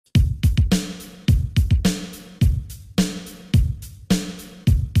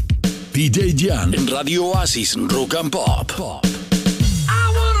DJ Gian en Radio Oasis Rock and Pop.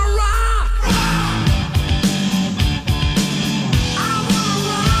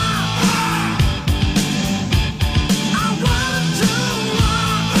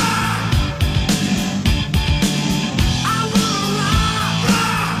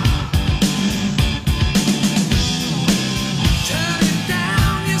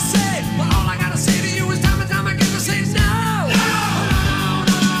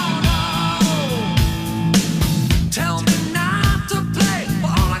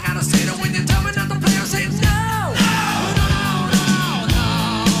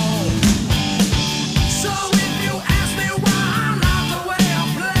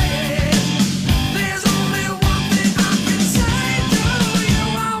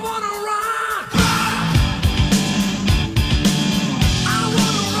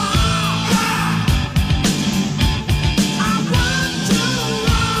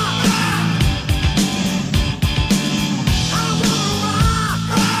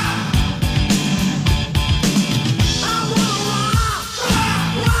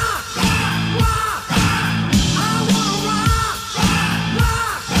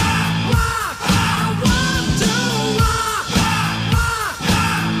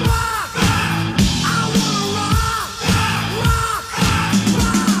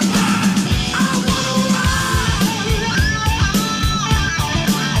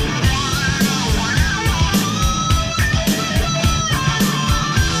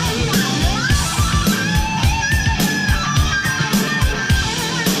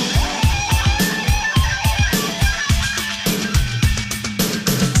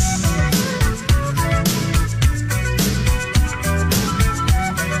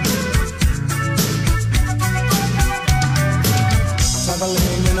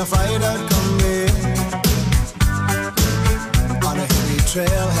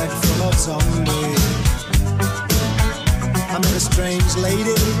 Trailhead full of zombies. I met a strange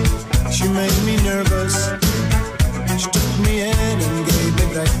lady, she made me nervous. She took me in and gave me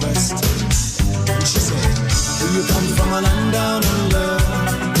breakfast. And she said, do you come from a land down under?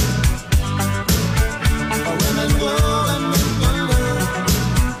 Where women go and men wonder.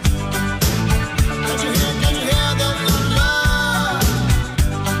 Can you hear the thunder?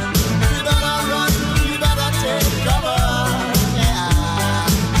 You better run, you better take cover.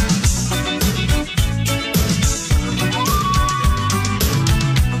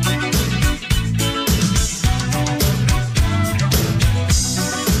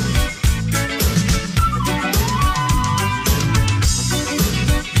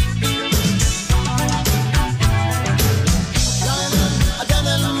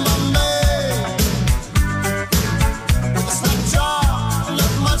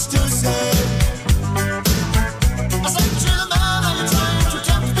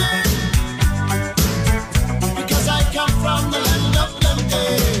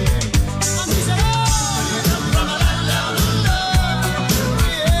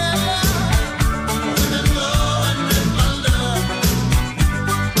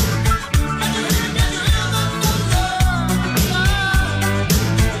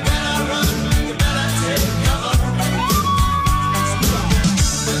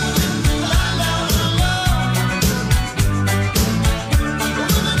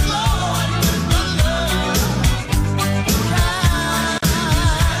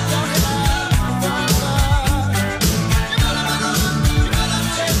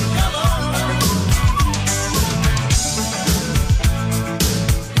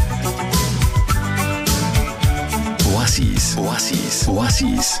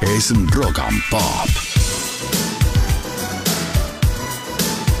 Oasis es Rock and Pop.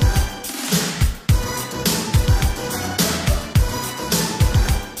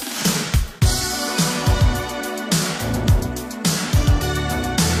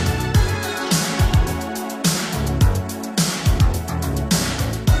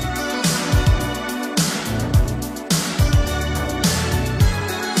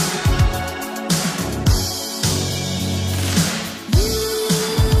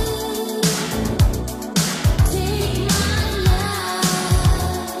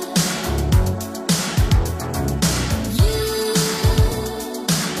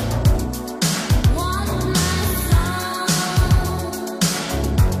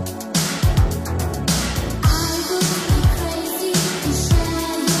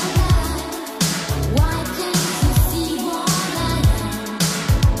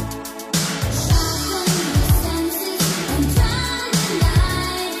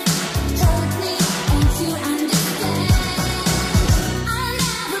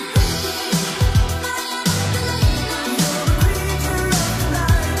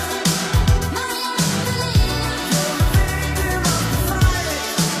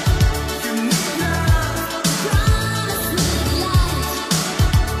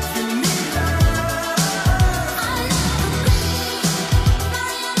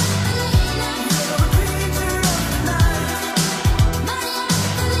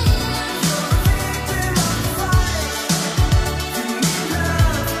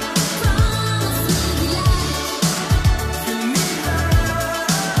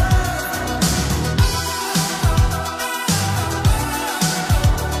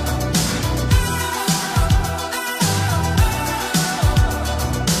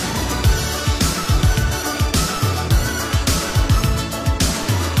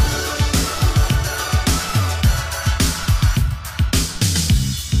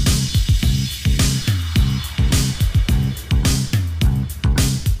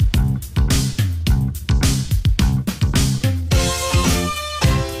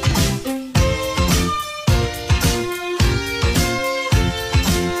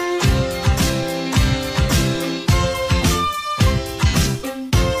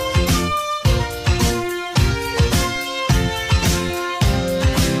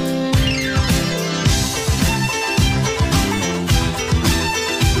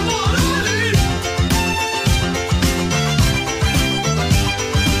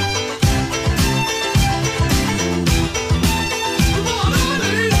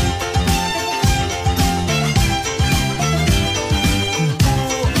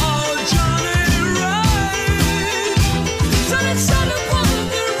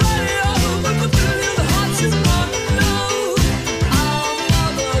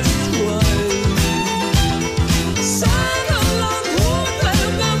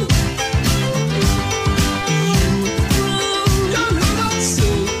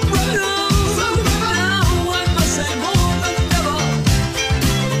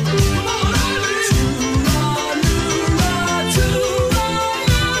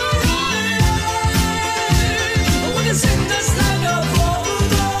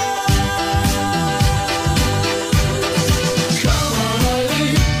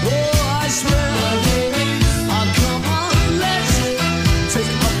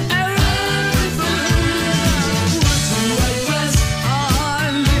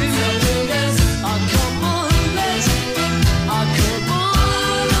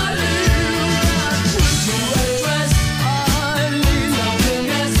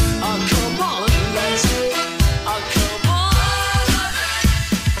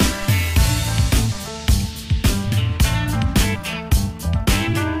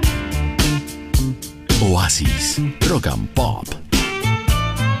 Oasis, Rock and Pop.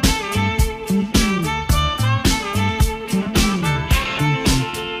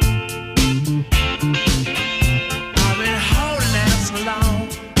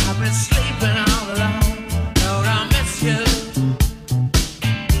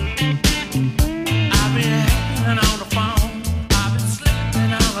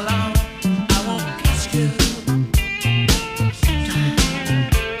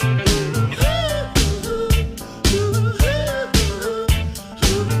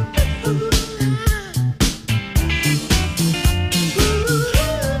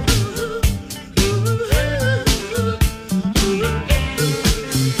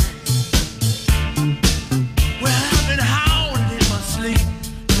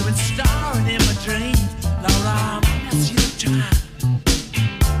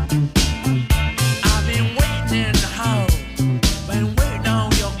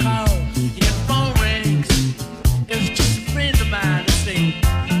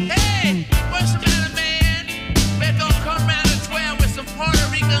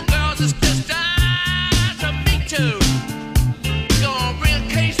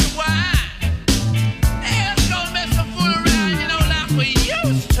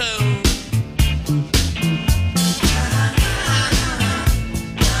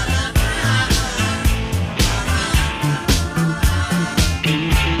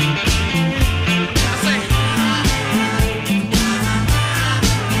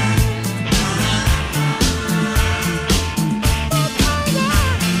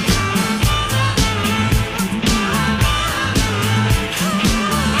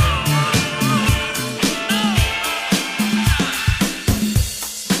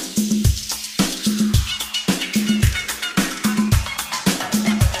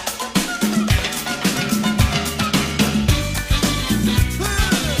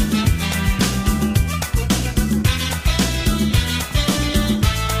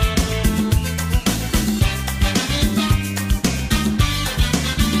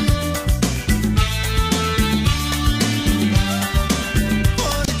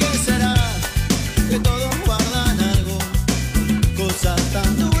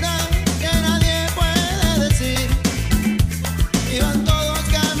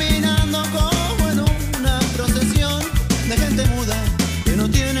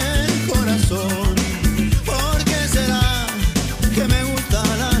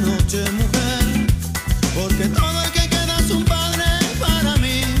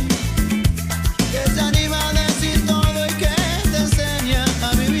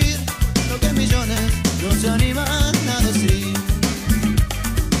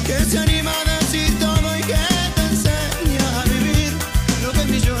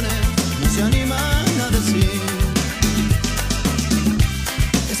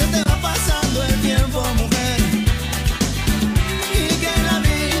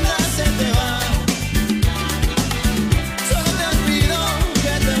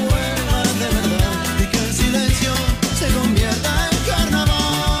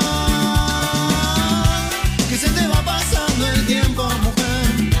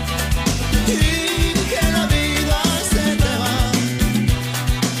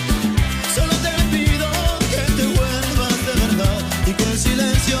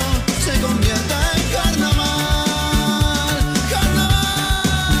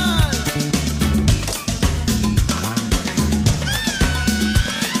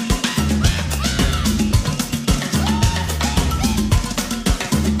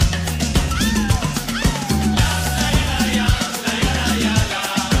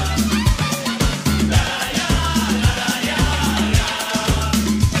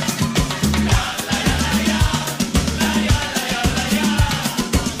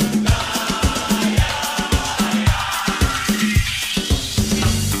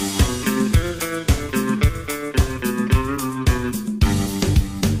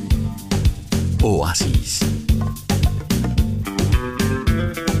 Oasis.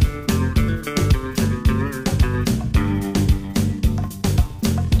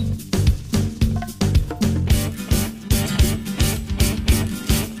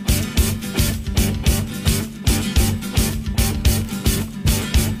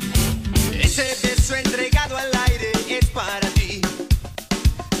 Ese beso entregado al aire es para ti,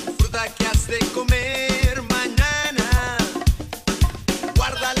 fruta que has de comer mañana.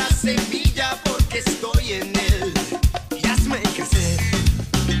 Guarda la semilla porque estoy en él y hazme crecer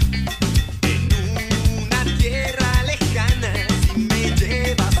en una tierra lejana. Si me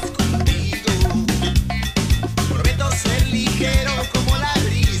llevas contigo, prometo ser ligero como la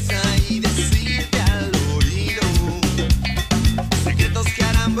brisa y decirte al oído secretos que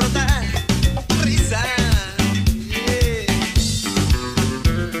harán brotar risas.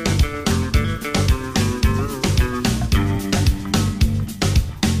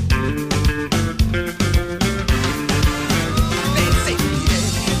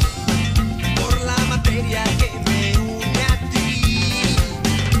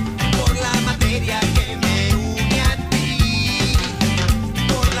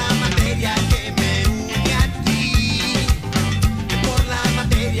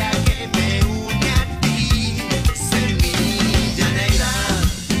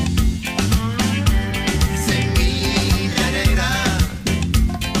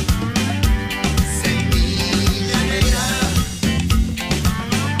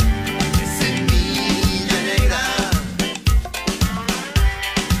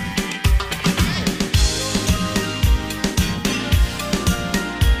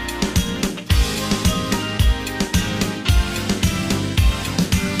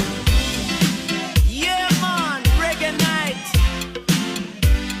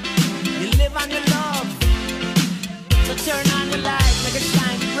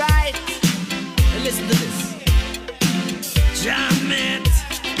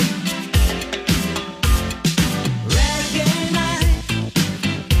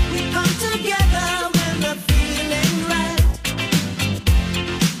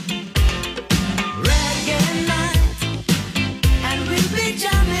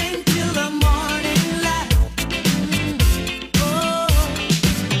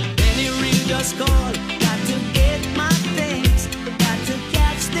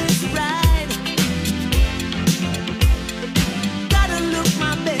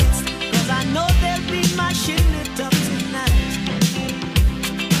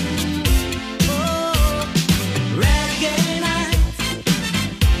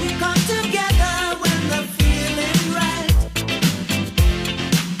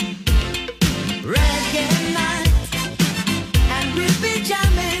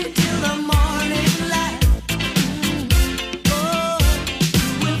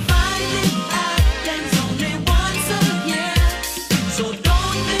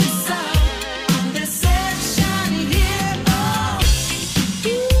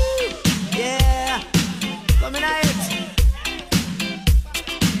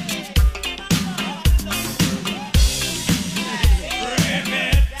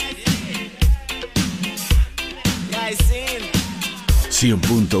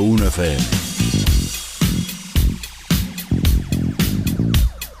 100.1 FM.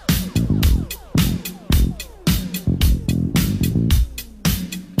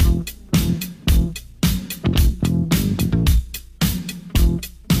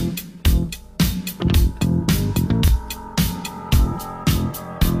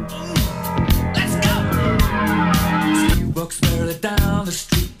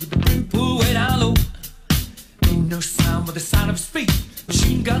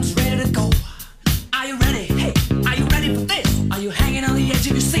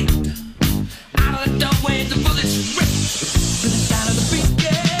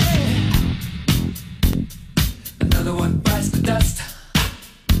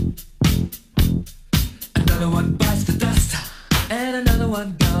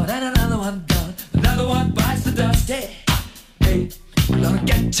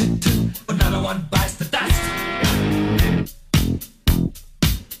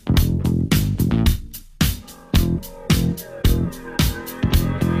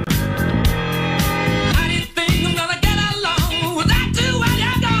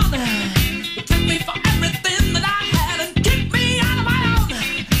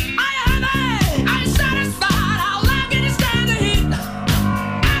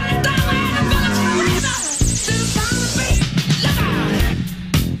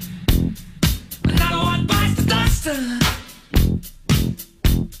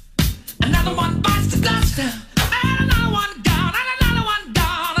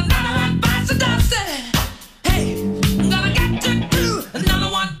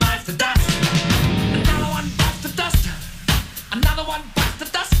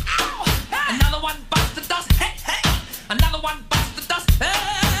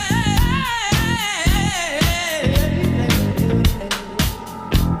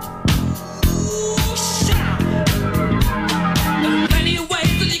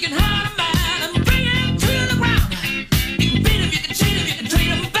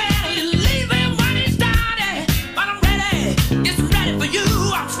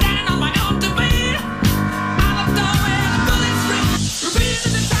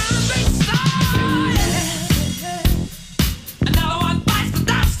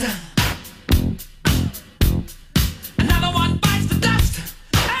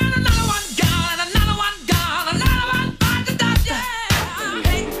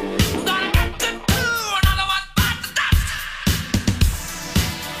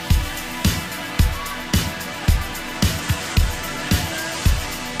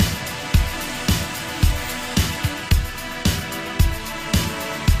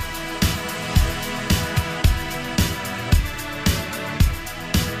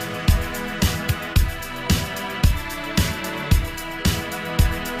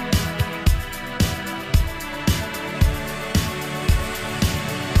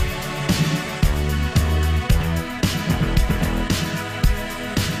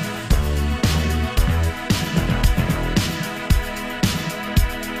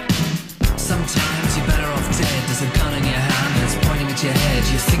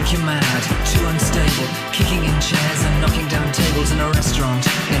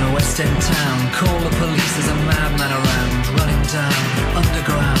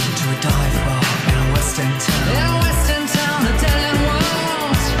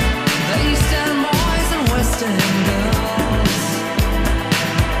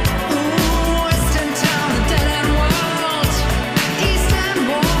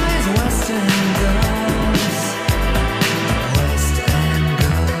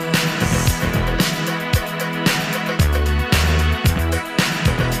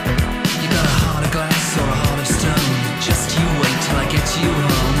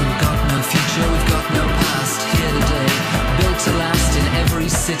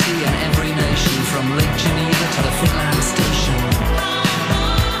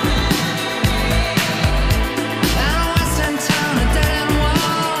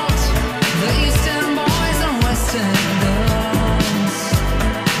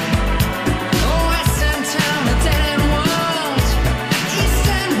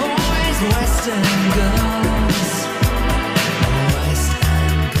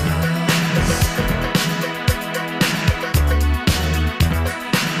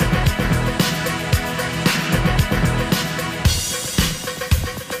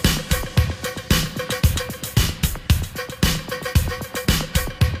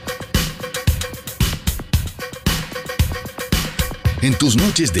 En tus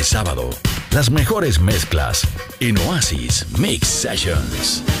noches de sábado, las mejores mezclas en Oasis Mix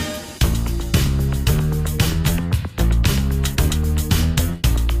Sessions.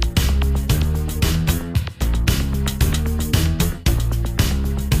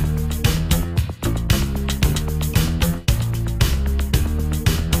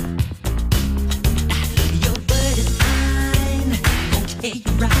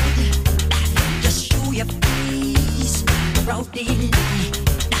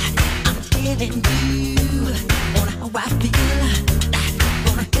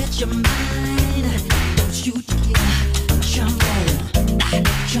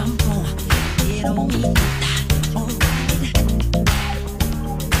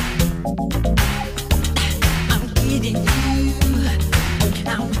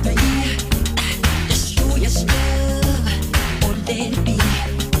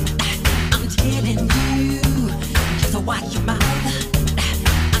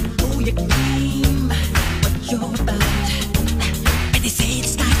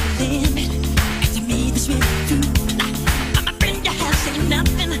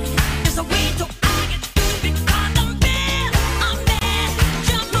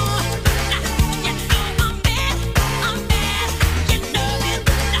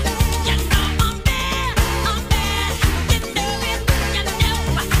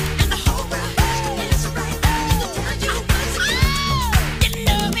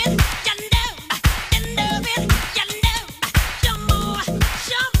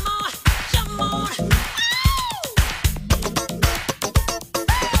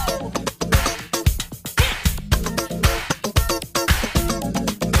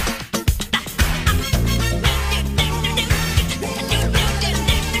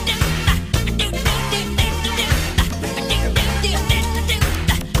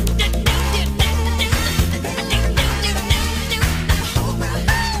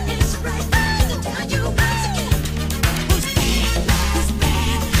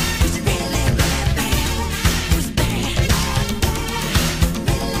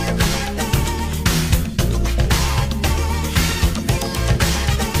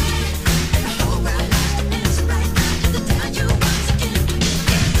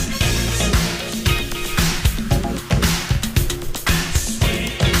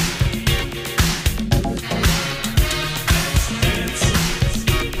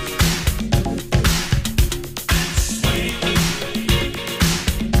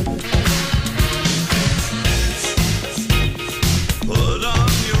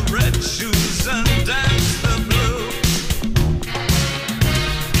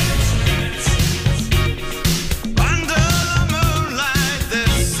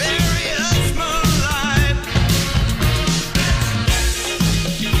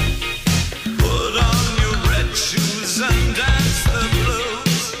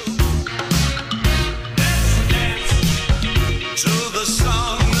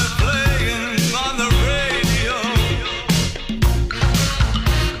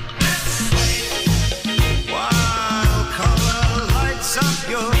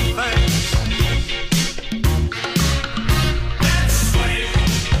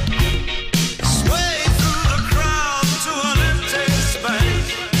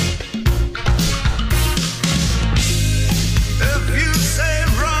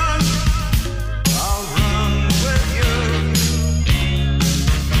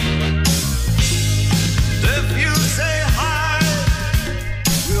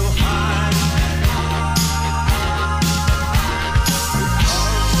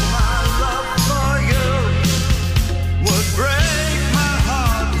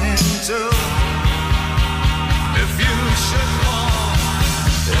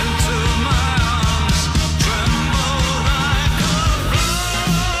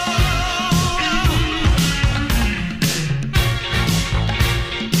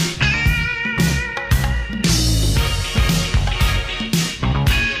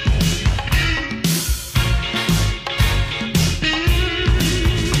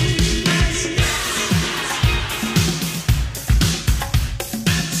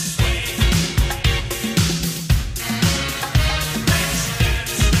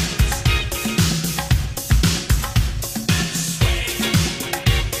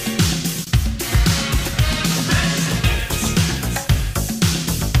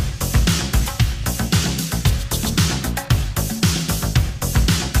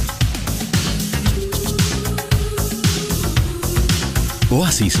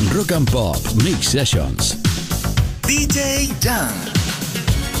 Oasis Rock and Pop Mix Sessions. DJ Gian.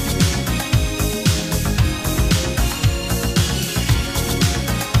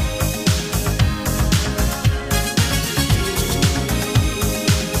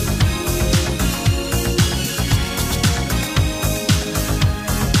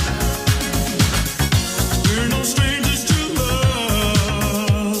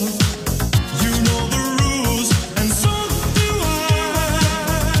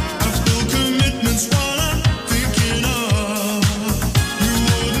 While I'm thinking of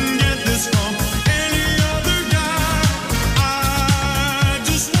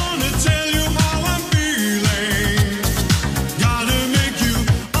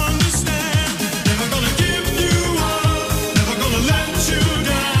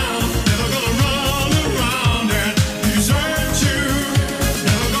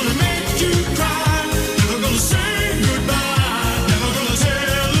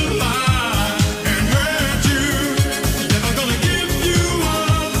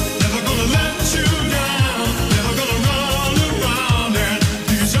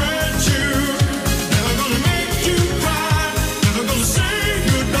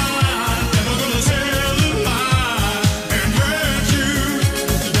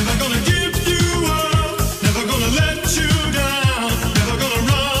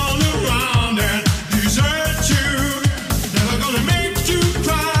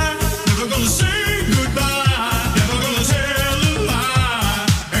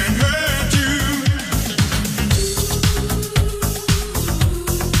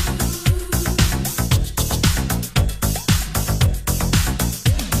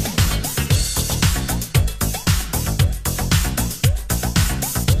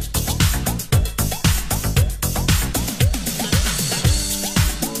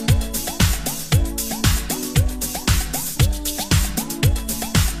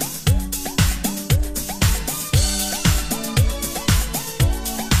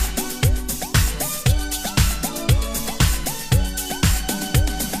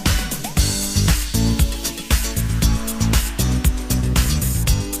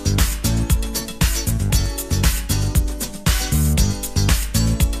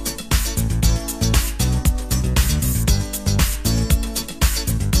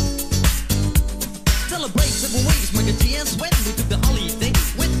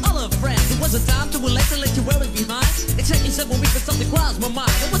my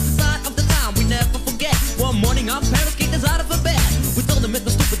mind. It was the sign of the time we never forget. One morning our parents kicked us out of bed. We told them it's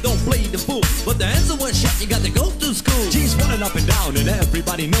no stupid, don't play the fool. But the answer was shut, you got to go to school. G's running up and down and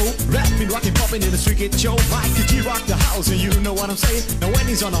everybody know. Rapping, rocking, popping in the street kid show. Mike the G rock the house and you know what I'm saying. Now when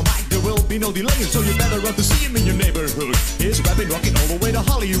he's on a mic there will be no delay. So you better run to see him in your neighborhood. He's rapping, rocking all the way to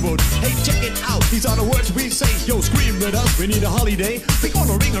Hollywood. Hey, check it out, these are the words we say. Yo, scream with us, we need a holiday. We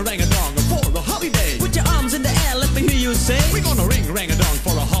gonna ring a rang a dong for a holiday. Put your arms in the air, let me hear you say. We gonna ring a rang a dong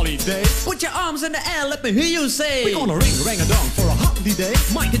for a holiday. Put your arms in the air, let me hear you say. We gonna ring a rang a dong for a holiday.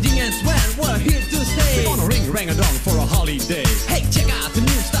 Mike and Gian Swan, we're here to stay. We gonna ring a rang a dong for a holiday. Hey, check out the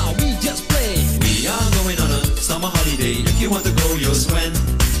new style we just played. We are going on a summer holiday. If you want to go, you'll swim.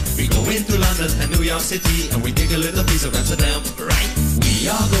 We go into London and New York City, and we take a little piece of Amsterdam, right? We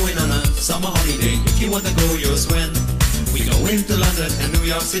are going on a summer holiday. If you want to go, you'll swim. We go into London and New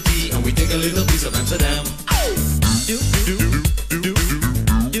York City, and we take a little piece of Amsterdam. Do, do, do, do, do,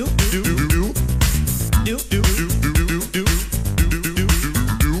 do, do, do, do, do, do.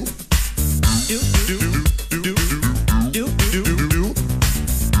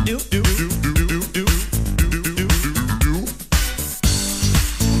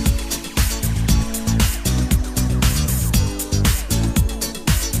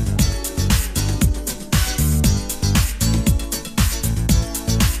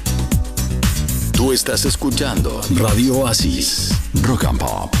 Tú estás escuchando Radio Oasis, Rock and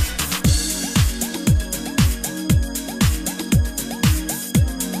Pop.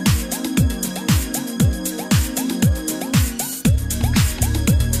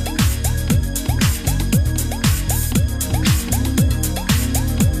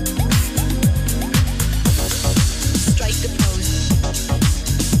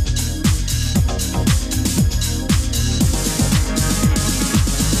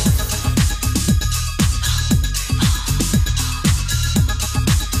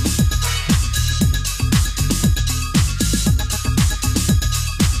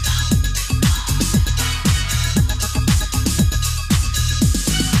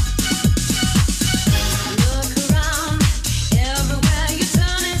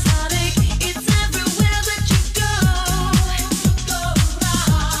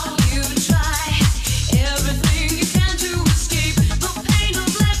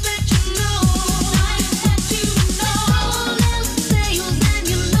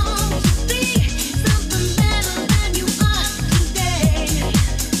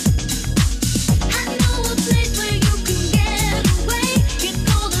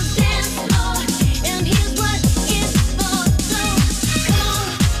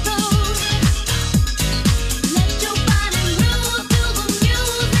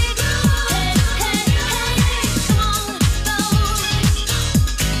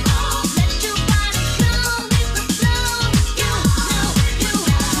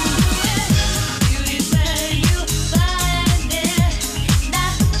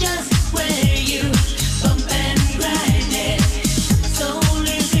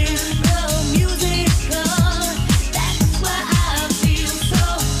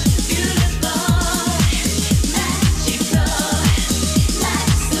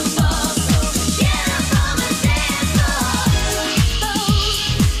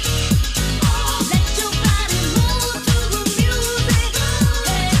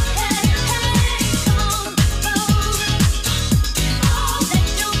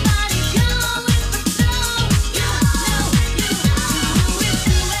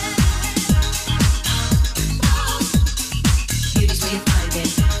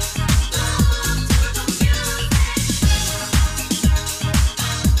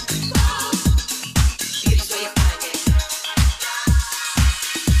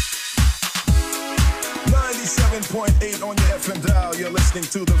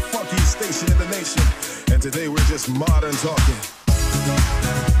 listening to the funkiest station in the nation. And today we're just modern talking.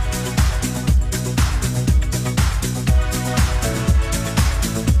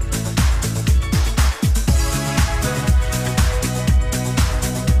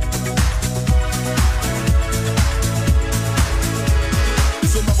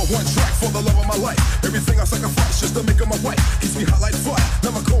 One track for the love of my life. Everything I sacrifice just to make her my wife. Keeps me hot like fire,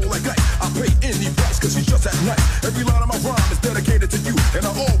 never cold like ice. I pay any price cause she's just that nice. Every line of my rhyme is dedicated to you, and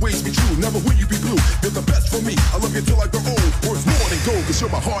I'll always be true, never will you be blue. You're the best for me, I love you till I grow old. Worth more than gold cause you're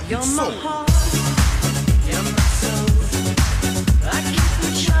my heart and soul. You're my heart, you're my soul. I keep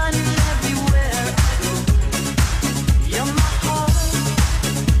you shining everywhere I go. You're my heart,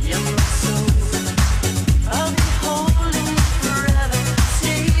 you're my soul. I'll be holding you forever.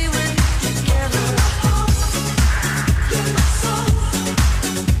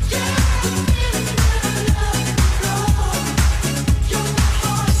 You're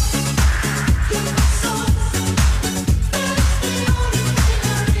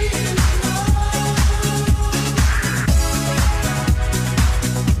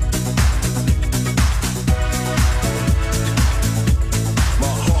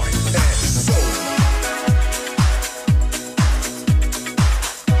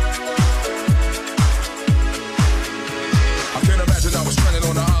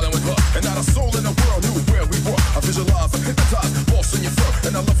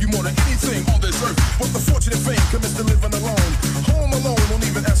more than anything on this earth. But the fortunate fame commits to living alone. Home alone, won't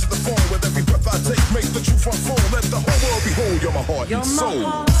even answer the phone. With every breath I take, make the truth unfold. Let the whole world behold, you're my heart and soul.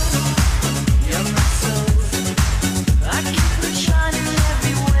 You're my soul. I keep it shining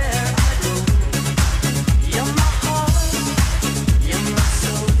everywhere I go. You're my heart. You're my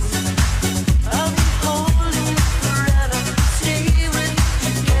soul. I'll be holding you forever. Stay with you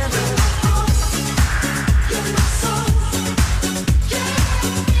together. You're my soul. Yeah,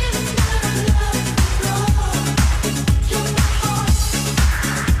 feeling that I love you, Lord. You're my heart.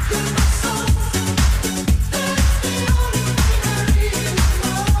 You're my soul. That's the only thing I really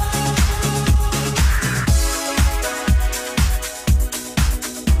want.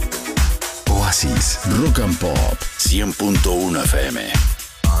 Oasis, Rock and Pop, 100.1 FM.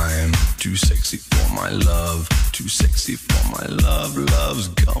 I'm too sexy for my love, too sexy for my love. Love's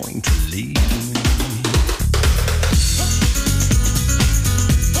going to leave me.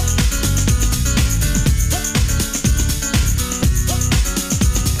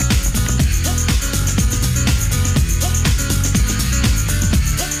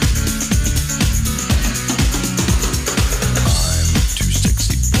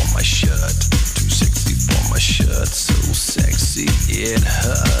 So sexy it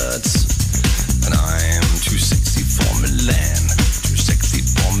hurts. And I'm too sexy for Milan, too sexy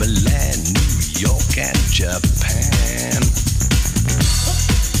for Milan, New York and Japan.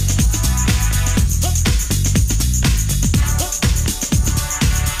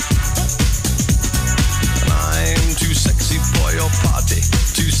 And I'm too sexy for your party,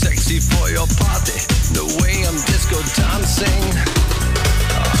 too sexy for your party. No way I'm disco dancing.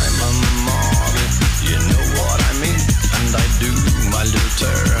 I'm a model, you know what I mean. And I do my little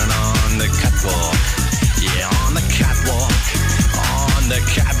turn on the catwalk. Yeah, on the catwalk. On the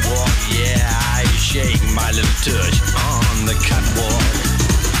catwalk. Yeah, I shake my little touch on the catwalk.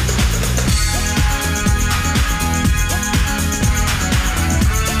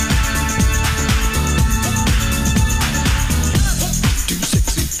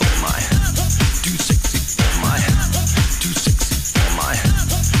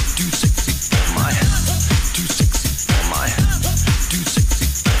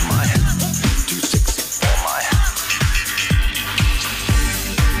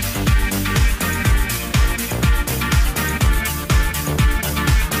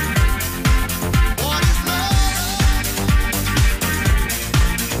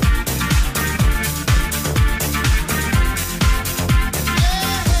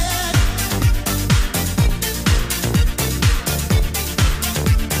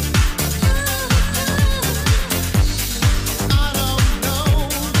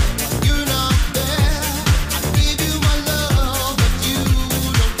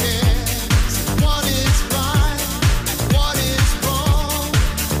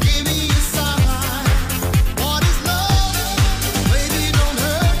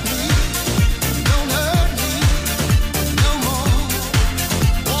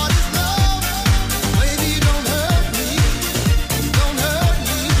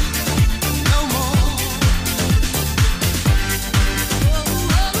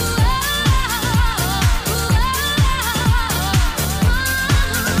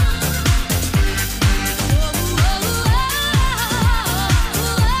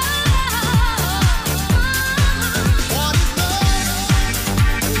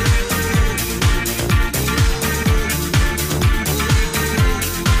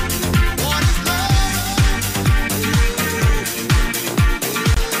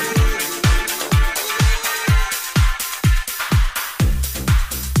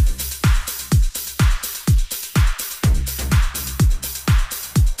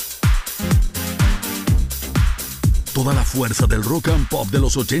 Toda la fuerza del rock and pop de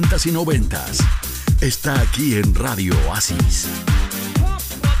los 80s y 90s está aquí en Radio Oasis. Pump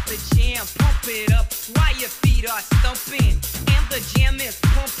up the jam, pump it up while your feet are stumping. And the jam is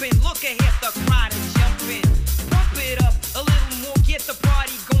pumping. Look ahead.